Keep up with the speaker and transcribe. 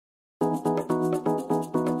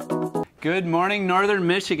Good morning, Northern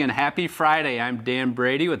Michigan. Happy Friday. I'm Dan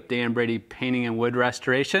Brady with Dan Brady Painting and Wood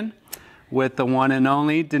Restoration with the one and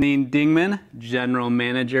only Deneen Dingman, General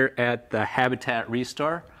Manager at the Habitat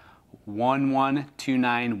Restore,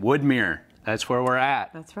 1129 Woodmere. That's where we're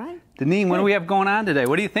at. That's right. Deneen, what do we have going on today?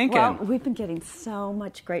 What are you thinking? Well, we've been getting so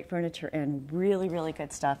much great furniture and really, really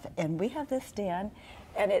good stuff. And we have this, Dan,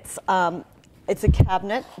 and it's a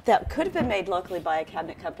cabinet that could have been made locally by a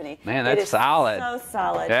cabinet company. Man, that's solid. So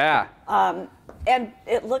solid. Yeah. And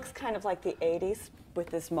it looks kind of like the 80s with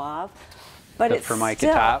this mauve. But The it's Formica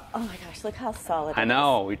still, top. Oh my gosh, look how solid it is. I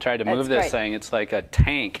know. We tried to move It's this great. thing. It's like a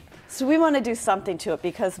tank. So we want to do something to it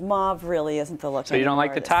because mauve really isn't the look. So you don't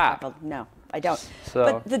like the top? No, I don't. So,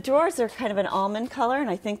 but the drawers are kind of an almond color, and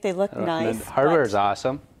I think they look nice. The hardware is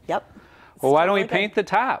awesome. Yep. Well, why don't we paint the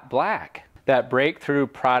top black? That breakthrough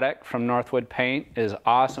product from Northwood Paint is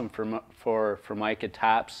awesome for Formica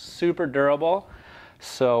tops. Super durable.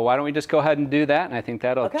 So why don't we just go ahead and do that, and I think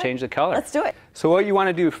that'll change the color. Let's do it. So what you want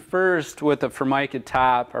to do first with the Formica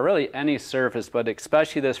top, or really any surface, but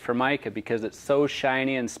especially this Formica because it's so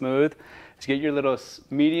shiny and smooth, is get your little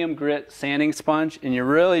medium grit sanding sponge, and you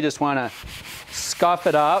really just want to scuff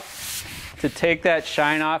it up to take that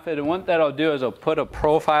shine off it. And what that'll do is it'll put a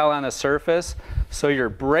profile on the surface so your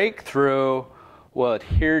breakthrough will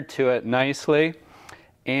adhere to it nicely.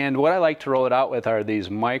 And what I like to roll it out with are these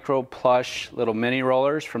micro plush little mini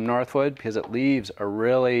rollers from Northwood because it leaves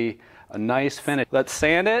a nice finish. Let's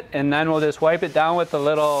sand it, and then we'll just wipe it down with a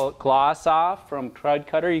little gloss off from Crud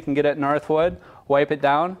Cutter. You can get it at Northwood. Wipe it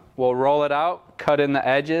down. We'll roll it out, cut in the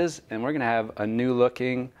edges, and we're going to have a new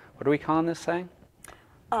looking, what are we calling this thing?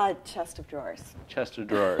 Chest of drawers. Chest of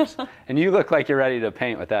drawers. And you look like you're ready to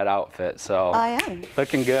paint with that outfit, so I am.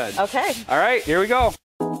 Looking good. Okay. All right, here we go.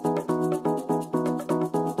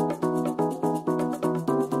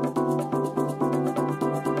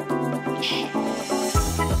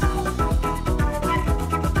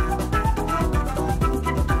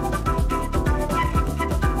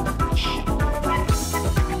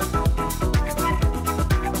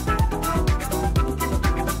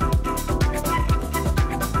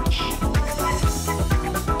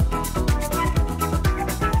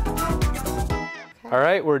 All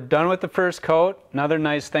right, we're done with the first coat. Another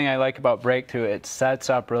nice thing I like about Breakthrough, it sets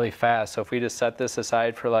up really fast. So if we just set this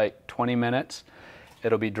aside for like 20 minutes,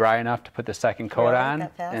 it'll be dry enough to put the second coat on,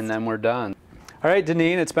 and then we're done. All right,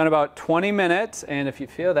 Deneen, it's been about 20 minutes, and if you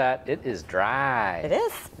feel that, it is dry. It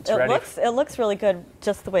is. It looks really good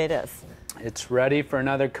just the way it is. It's ready for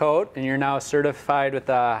another coat, and you're now certified with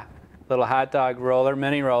a little hot dog roller,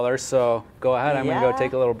 mini roller, so go ahead. I'm going to go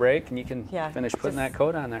take a little break, and you can finish putting that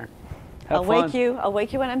coat on there. I'll wake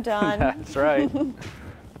you when I'm done. That's right.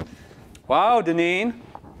 Wow, Deneen.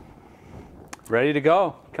 Ready to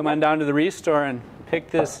go. Come on down to the Restore and pick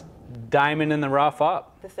this diamond in the rough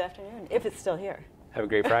up. This afternoon, if it's still here. Have a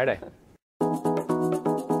great Friday.